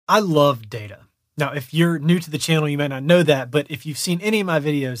I love data. Now, if you're new to the channel, you might not know that, but if you've seen any of my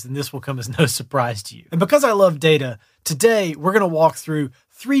videos, then this will come as no surprise to you. And because I love data, today we're going to walk through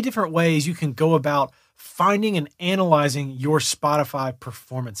 3 different ways you can go about finding and analyzing your Spotify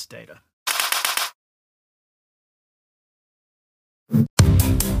performance data.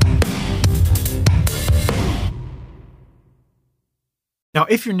 Now,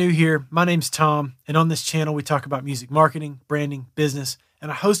 if you're new here, my name's Tom, and on this channel, we talk about music marketing, branding, business, and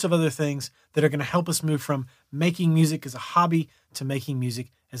a host of other things that are going to help us move from making music as a hobby to making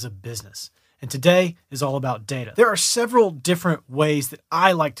music as a business. And today is all about data. There are several different ways that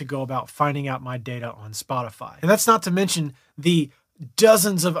I like to go about finding out my data on Spotify. And that's not to mention the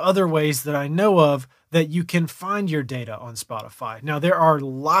dozens of other ways that I know of that you can find your data on Spotify. Now, there are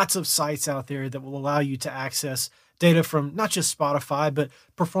lots of sites out there that will allow you to access data from not just Spotify, but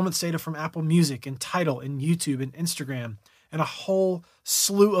performance data from Apple Music and Tidal and YouTube and Instagram and a whole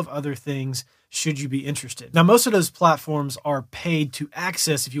slew of other things should you be interested. Now, most of those platforms are paid to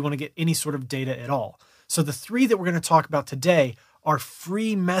access if you want to get any sort of data at all. So the 3 that we're going to talk about today are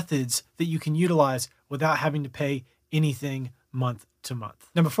free methods that you can utilize without having to pay anything month to month.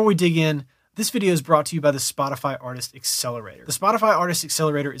 Now, before we dig in, this video is brought to you by the Spotify Artist Accelerator. The Spotify Artist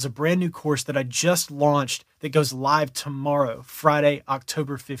Accelerator is a brand new course that I just launched that goes live tomorrow, Friday,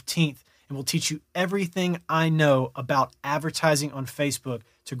 October 15th, and will teach you everything I know about advertising on Facebook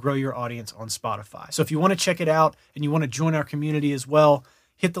to grow your audience on Spotify. So if you want to check it out and you want to join our community as well,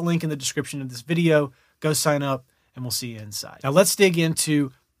 hit the link in the description of this video, go sign up, and we'll see you inside. Now let's dig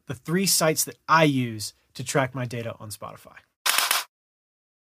into the 3 sites that I use to track my data on Spotify.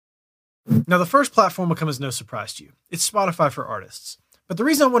 Now, the first platform will come as no surprise to you. It's Spotify for Artists. But the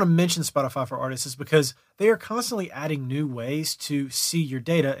reason I want to mention Spotify for Artists is because they are constantly adding new ways to see your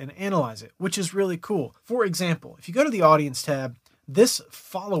data and analyze it, which is really cool. For example, if you go to the Audience tab, this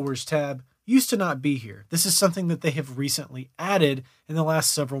Followers tab used to not be here. This is something that they have recently added in the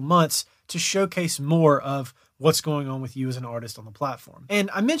last several months to showcase more of what's going on with you as an artist on the platform. And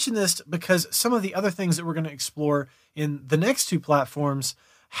I mention this because some of the other things that we're going to explore in the next 2 platforms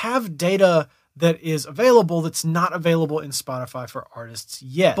have data that is available that's not available in Spotify for Artists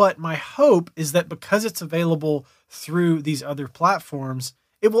yet. But my hope is that because it's available through these other platforms,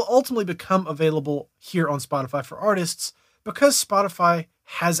 it will ultimately become available here on Spotify for Artists because Spotify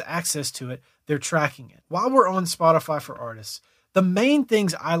has access to it. They're tracking it. While we're on Spotify for Artists, the main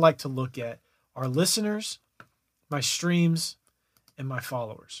things I like to look at are listeners, my streams, and my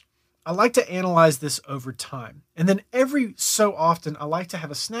followers. I like to analyze this over time. And then every so often, I like to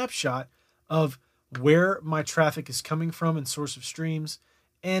have a snapshot of where my traffic is coming from and source of streams,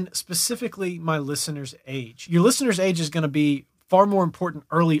 and specifically my listener's age. Your listener's age is going to be far more important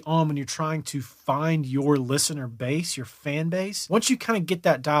early on when you're trying to find your listener base, your fan base. Once you kind of get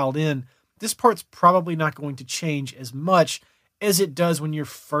that dialed in, this part's probably not going to change as much as it does when you're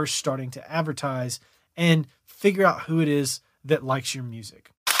first starting to advertise and figure out who it is that likes your music.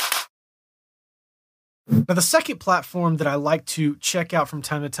 Now, the second platform that I like to check out from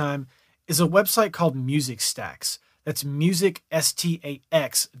time to time is a website called MusicStacks. That's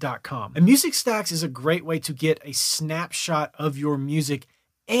musicstax.com. And MusicStacks is a great way to get a snapshot of your music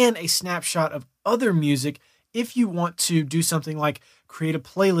and a snapshot of other music if you want to do something like create a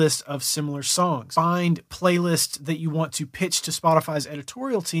playlist of similar songs. Find playlists that you want to pitch to Spotify's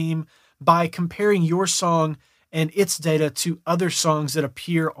editorial team by comparing your song and its data to other songs that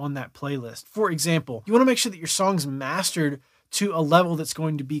appear on that playlist. For example, you want to make sure that your song's mastered to a level that's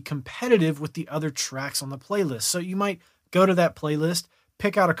going to be competitive with the other tracks on the playlist. So you might go to that playlist,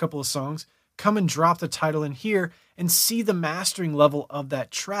 pick out a couple of songs, come and drop the title in here, and see the mastering level of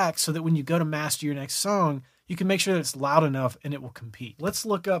that track so that when you go to master your next song, you can make sure that it's loud enough and it will compete. Let's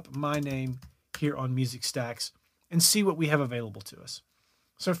look up my name here on MusicStacks and see what we have available to us.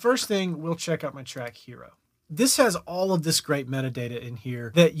 So first thing, we'll check out my track Hero. This has all of this great metadata in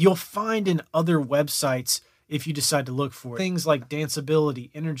here that you'll find in other websites if you decide to look for it. Things like danceability,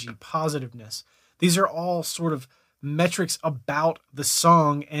 energy, positiveness. These are all sort of metrics about the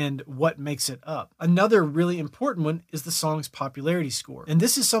song and what makes it up. Another really important one is the song's popularity score. And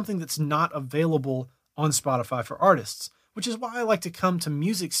this is something that's not available on Spotify for Artists, which is why I like to come to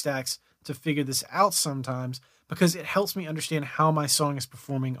MusicStacks to figure this out sometimes, because it helps me understand how my song is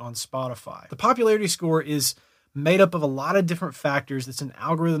performing on Spotify. The popularity score is made up of a lot of different factors. It's an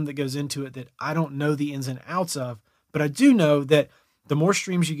algorithm that goes into it that I don't know the ins and outs of, but I do know that the more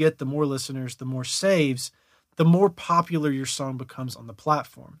streams you get, the more listeners, the more saves, the more popular your song becomes on the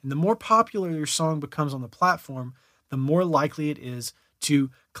platform. And the more popular your song becomes on the platform, the more likely it is to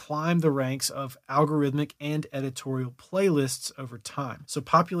climb the ranks of algorithmic and editorial playlists over time. So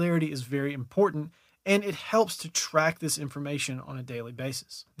popularity is very important, and it helps to track this information on a daily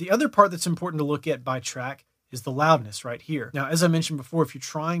basis. The other part that's important to look at by track is the loudness right here. Now, as I mentioned before, if you're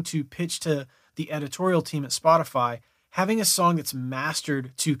trying to pitch to the editorial team at Spotify, having a song that's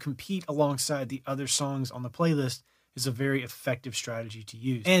mastered to compete alongside the other songs on the playlist is a very effective strategy to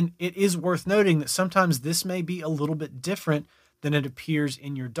use. And it is worth noting that sometimes this may be a little bit different than it appears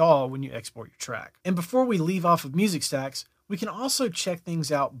in your DAW when you export your track. And before we leave off of Music Stacks, we can also check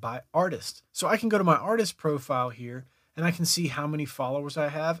things out by artist. So I can go to my artist profile here, and I can see how many followers I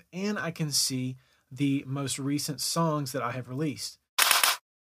have, and I can see the most recent songs that I have released.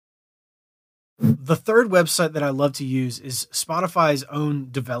 The third website that I love to use is Spotify's own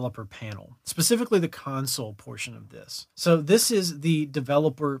developer panel, specifically the console portion of this. So this is the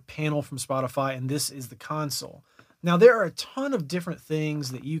developer panel from Spotify, and this is the console. Now, there are a ton of different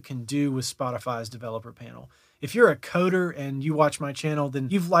things that you can do with Spotify's developer panel. If you're a coder and you watch my channel, then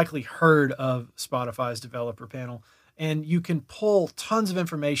you've likely heard of Spotify's developer panel, and you can pull tons of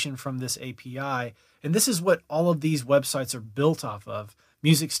information from this API. And this is what all of these websites are built off of,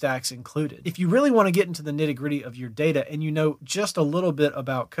 Music Stacks included. If you really want to get into the nitty-gritty of your data and you know just a little bit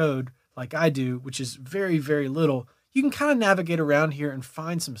about code, like I do, which is very, very little, you can kind of navigate around here and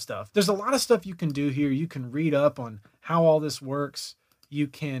find some stuff. There's a lot of stuff you can do here. You can read up on how all this works. You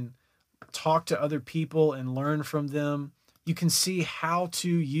can talk to other people and learn from them. You can see how to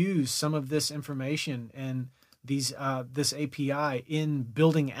use some of this information and this API in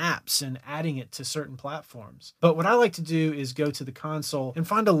building apps and adding it to certain platforms. But what I like to do is go to the console and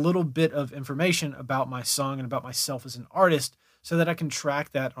find a little bit of information about my song and about myself as an artist so that I can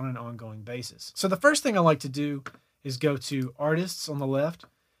track that on an ongoing basis. So the first thing I like to do is go to artists on the left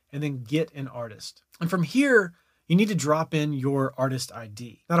and then get an artist. And from here, you need to drop in your artist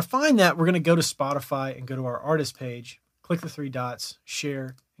ID. Now to find that, we're going to go to Spotify and go to our artist page, click the three dots,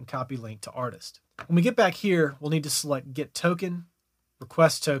 share, and copy link to artist. When we get back here, we'll need to select get token,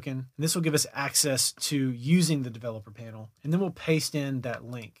 request token, and this will give us access to using the developer panel. And then we'll paste in that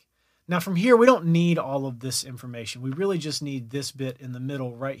link. Now from here, we don't need all of this information. We really just need this bit in the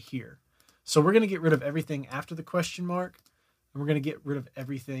middle right here. So we're going to get rid of everything after the question mark, and we're going to get rid of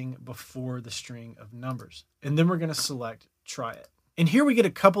everything before the string of numbers. And then we're going to select try it. And here we get a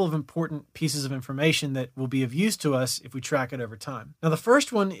couple of important pieces of information that will be of use to us if we track it over time. Now, the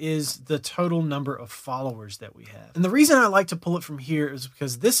first one is the total number of followers that we have. And the reason I like to pull it from here is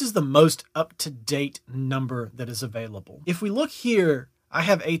because this is the most up-to-date number that is available. If we look here, I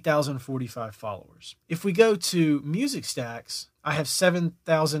have 8,045 followers. If we go to Music Stacks, I have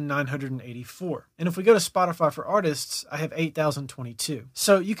 7,984. And if we go to Spotify for Artists, I have 8,022.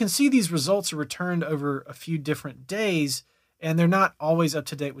 So you can see these results are returned over a few different days, and they're not always up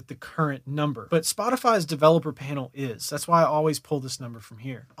to date with the current number. But Spotify's developer panel is. That's why I always pull this number from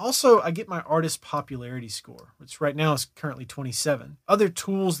here. Also, I get my artist popularity score, which right now is currently 27. Other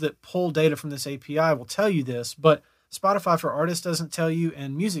tools that pull data from this API will tell you this, but Spotify for Artists doesn't tell you,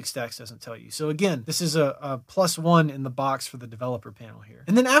 and Music Stacks doesn't tell you. So again, this is a +1 in the box for the developer panel here.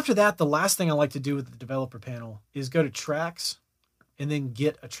 And then after that, the last thing I like to do with the developer panel is go to Tracks and then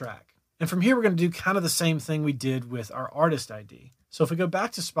get a track. And from here, we're going to do kind of the same thing we did with our artist ID. So if we go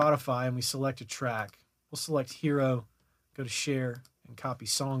back to Spotify and we select a track, we'll select Hero, go to Share, and copy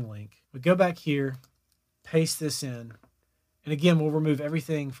Song Link. We go back here, paste this in, and again, we'll remove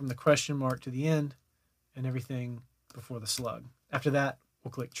everything from the question mark to the end and everything before the slug. After that,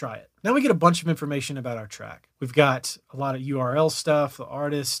 we'll click Try It. Now we get a bunch of information about our track. We've got a lot of URL stuff, the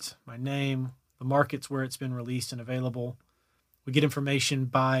artist, my name, the markets where it's been released and available. We get information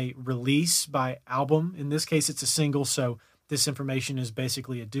by release, by album. In this case, it's a single, so this information is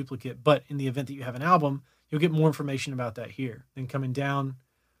basically a duplicate. But in the event that you have an album, you'll get more information about that here. Then coming down,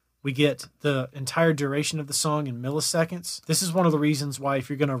 we get the entire duration of the song in milliseconds. This is one of the reasons why if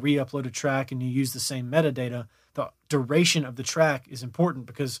you're going to re-upload a track and you use the same metadata, the duration of the track is important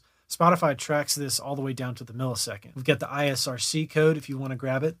because Spotify tracks this all the way down to the millisecond. We've got the ISRC code if you want to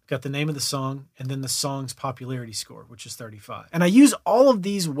grab it. We've got the name of the song and then the song's popularity score, which is 35. And I use all of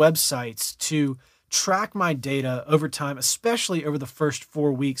these websites to track my data over time, especially over the first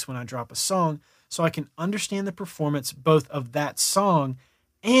 4 weeks when I drop a song, so I can understand the performance both of that song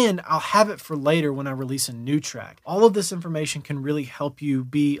and I'll have it for later when I release a new track. All of this information can really help you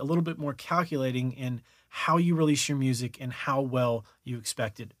be a little bit more calculating in how you release your music and how well you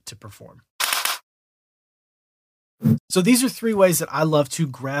expect it to perform. So these are 3 ways that I love to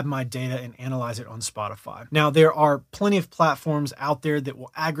grab my data and analyze it on Spotify. Now, there are plenty of platforms out there that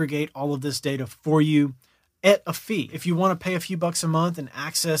will aggregate all of this data for you. at a fee. If you want to pay a few bucks a month and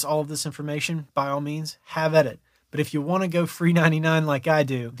access all of this information, by all means, have at it. But if you want to go free 99 like I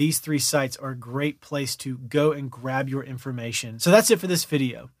do, these 3 sites are a great place to go and grab your information. So that's it for this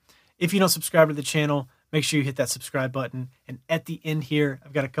video. If you don't subscribe to the channel, make sure you hit that subscribe button. And at the end here,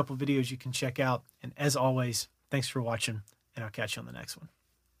 I've got a couple videos you can check out. And as always, thanks for watching, and I'll catch you on the next one.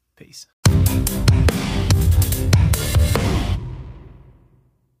 Peace.